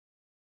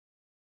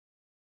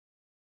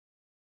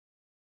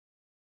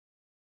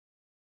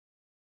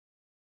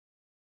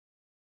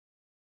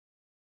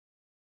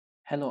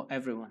Hello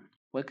everyone,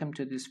 welcome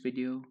to this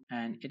video,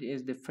 and it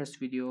is the first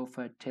video of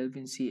a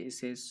Tailwind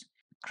CSS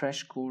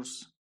crash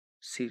course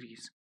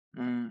series.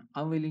 I'm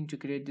willing to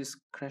create this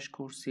crash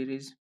course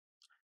series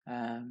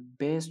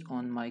based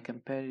on my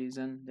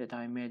comparison that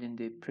I made in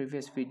the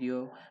previous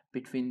video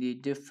between the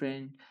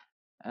different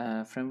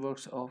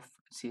frameworks of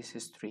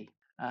CSS3.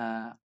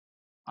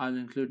 I'll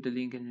include the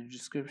link in the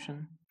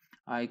description.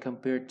 I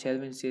compared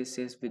Tailwind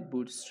CSS with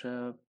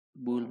Bootstrap,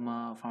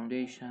 Bulma,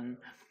 Foundation,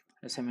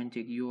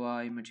 Semantic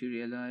UI,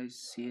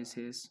 Materialize,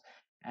 CSS,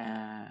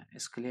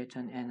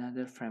 Skeleton, and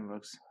other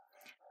frameworks.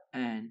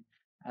 And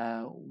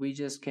we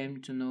just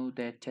came to know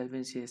that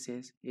Tailwind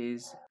CSS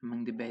is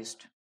among the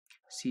best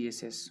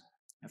CSS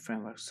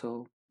frameworks.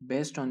 So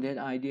based on that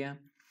idea,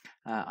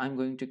 I'm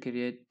going to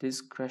create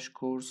this crash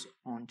course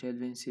on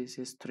Tailwind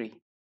CSS 3,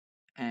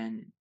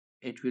 and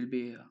it will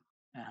be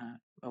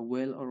a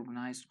well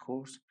organized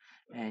course,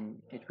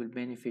 and it will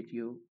benefit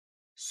you.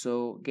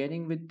 So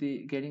getting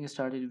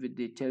started with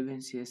the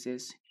Tailwind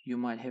CSS, you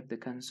might have the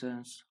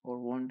concerns or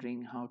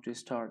wondering how to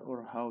start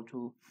or how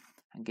to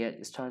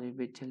get started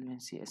with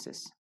Tailwind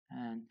CSS,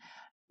 and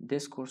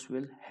this course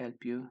will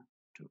help you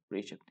to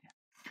reach up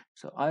there.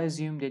 So I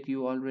assume that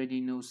you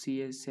already know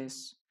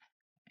CSS,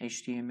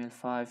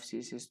 HTML5,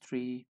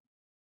 CSS3,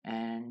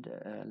 and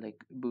like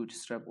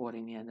Bootstrap or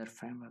any other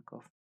framework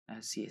of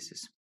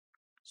CSS.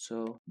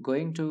 So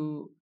going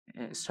to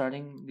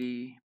starting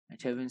the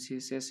Tailwind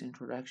CSS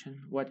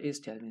introduction. What is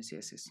Tailwind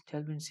CSS?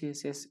 Tailwind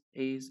CSS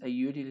is a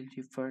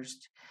utility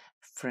first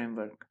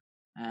framework,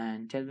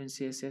 and Tailwind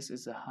CSS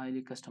is a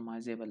highly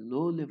customizable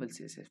low level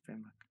CSS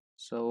framework.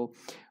 So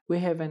we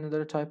have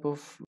another type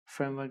of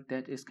framework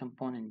that is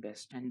component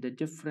based, and the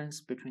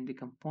difference between the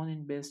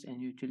component based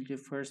and utility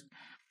first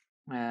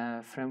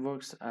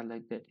frameworks are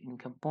like that. In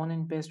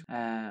component based,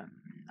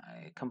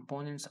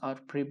 components are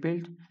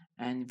pre-built,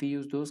 and we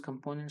use those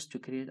components to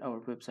create our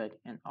website,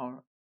 and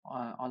our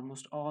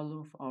almost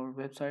all of our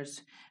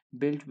websites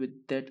built with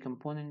that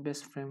component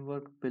based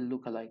framework will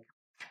look alike.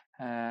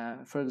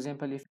 For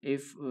example,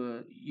 if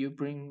you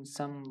bring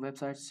some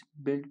websites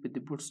built with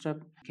the Bootstrap,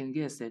 you can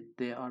guess that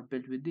they are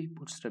built with the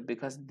Bootstrap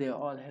because they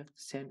all have the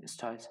same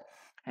styles.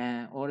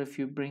 Or if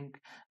you bring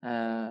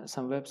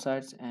some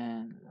websites,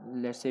 and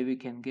let's say we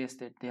can guess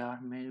that they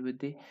are made with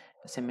the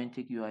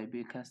Semantic UI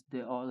because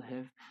they all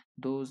have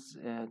those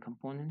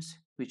components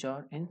which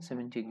are in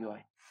Semantic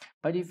UI.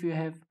 But if you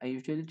have a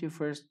utility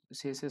first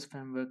CSS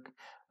framework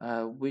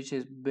which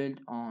is built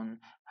on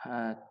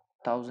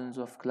thousands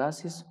of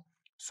classes,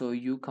 so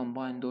you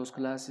combine those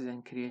classes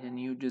and create a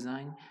new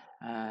design,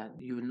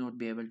 you will not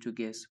be able to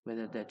guess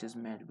whether that is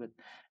made with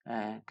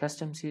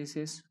custom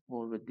CSS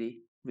or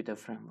with a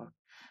framework.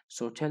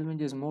 So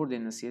Tailwind is more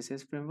than a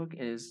CSS framework,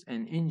 it is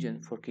an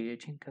engine for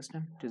creating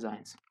custom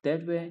designs.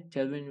 That way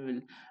Tailwind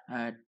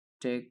will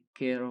take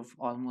care of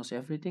almost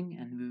everything,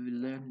 and we will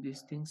learn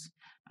these things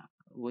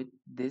with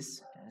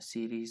this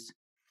series.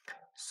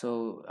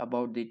 So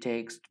about the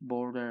text,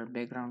 border,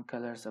 background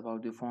colors,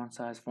 about the font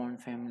size, font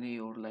family,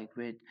 or like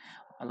with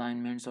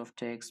alignments of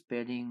text,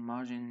 padding,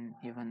 margin,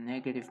 even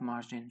negative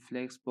margin,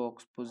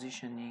 flexbox,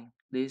 positioning,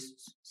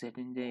 lists, set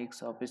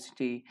index,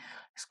 opacity,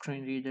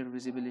 screen reader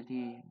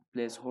visibility,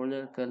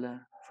 placeholder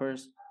color,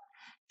 first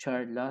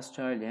child, last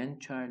child,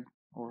 end child,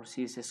 or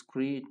CSS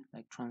grid,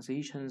 like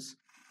transitions,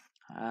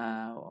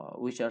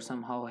 which are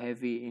somehow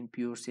heavy in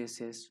pure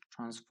CSS,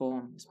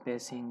 transform,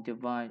 spacing,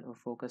 divide, or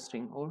focus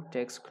string, or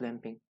text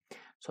clamping.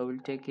 So we'll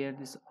take care of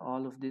this,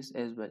 all of this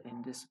as well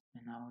in this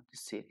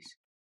series.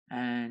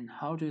 And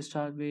how to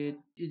start with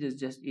it is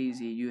just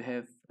easy. You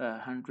have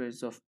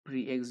hundreds of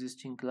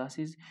pre-existing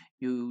classes.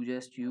 You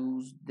just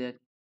use that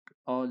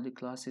all the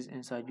classes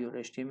inside your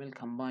HTML,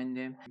 combine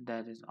them,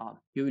 that is all.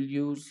 You will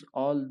use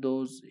all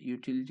those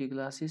utility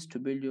classes to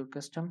build your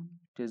custom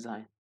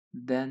design.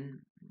 Then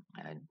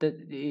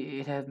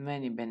it has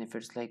many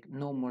benefits, like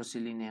no more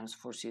silly names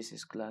for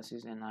CSS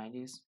classes and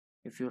IDs.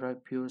 If you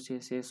write pure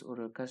CSS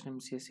or a custom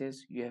CSS,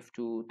 you have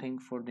to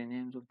think for the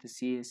names of the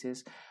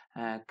CSS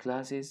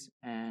classes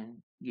and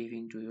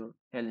giving to your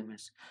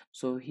elements.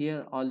 So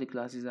here all the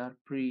classes are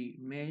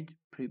pre-made,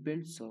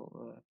 pre-built,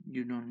 so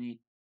you don't need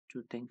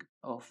to think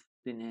of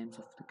the names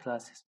of the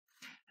classes.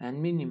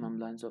 And minimum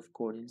lines of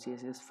code in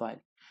CSS file.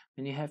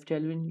 When you have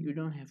Tailwind, you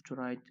don't have to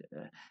write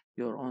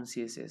your own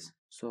CSS,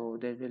 so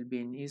there will be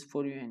an ease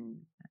for you, and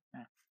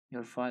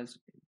your files,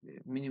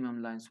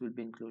 minimum lines will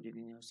be included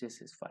in your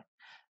CSS file.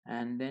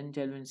 And then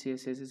Tailwind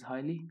CSS is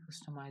highly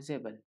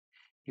customizable.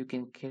 You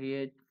can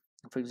create,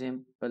 for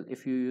example,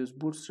 if you use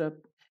Bootstrap,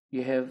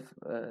 you have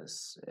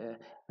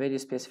very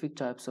specific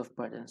types of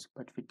buttons,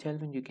 but with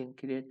Tailwind you can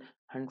create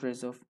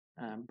hundreds of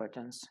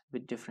buttons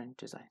with different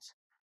designs.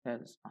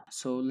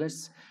 So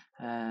let's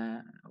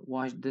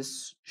watch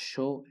this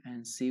show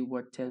and see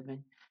what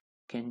Tailwind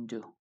can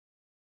do.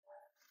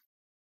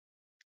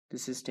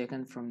 This is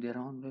taken from their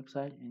own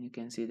website, and you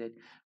can see that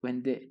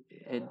when they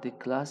add the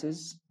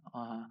classes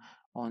on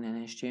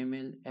an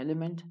HTML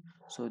element,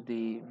 so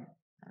the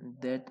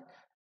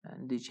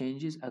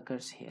changes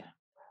occurs here.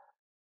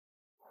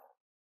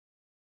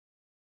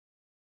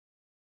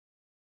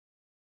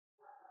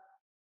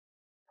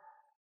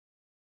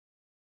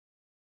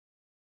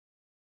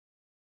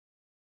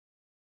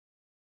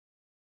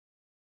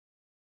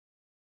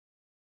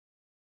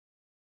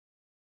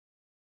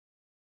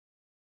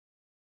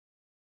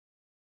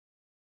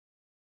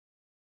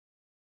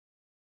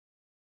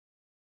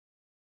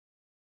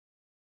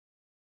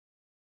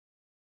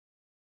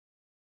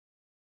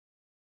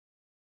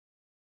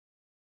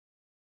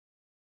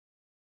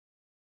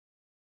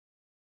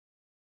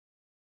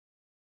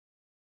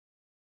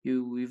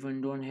 You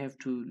even don't have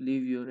to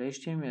leave your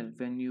HTML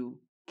when you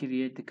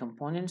create the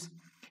components.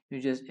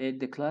 You just add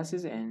the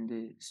classes and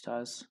the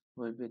stars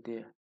will be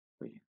there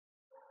for you.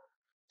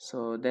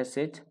 So that's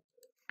it.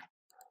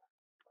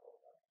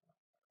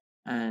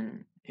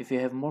 And if you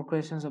have more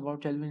questions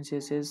about Tailwind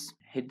CSS,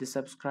 hit the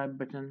subscribe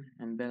button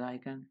and bell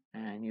icon,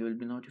 and you will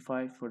be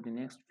notified for the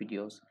next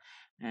videos.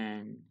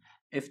 And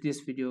if this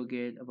video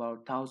get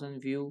about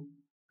 1,000 view,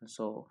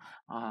 so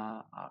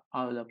I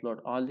will upload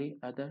all the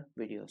other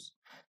videos.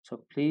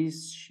 So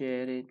please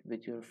share it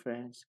with your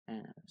friends.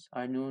 And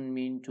I don't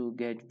mean to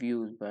get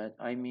views, but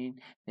I mean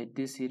that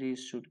this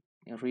series should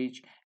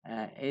reach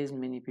as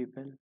many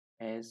people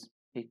as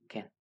it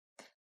can.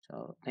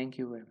 So thank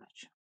you very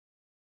much.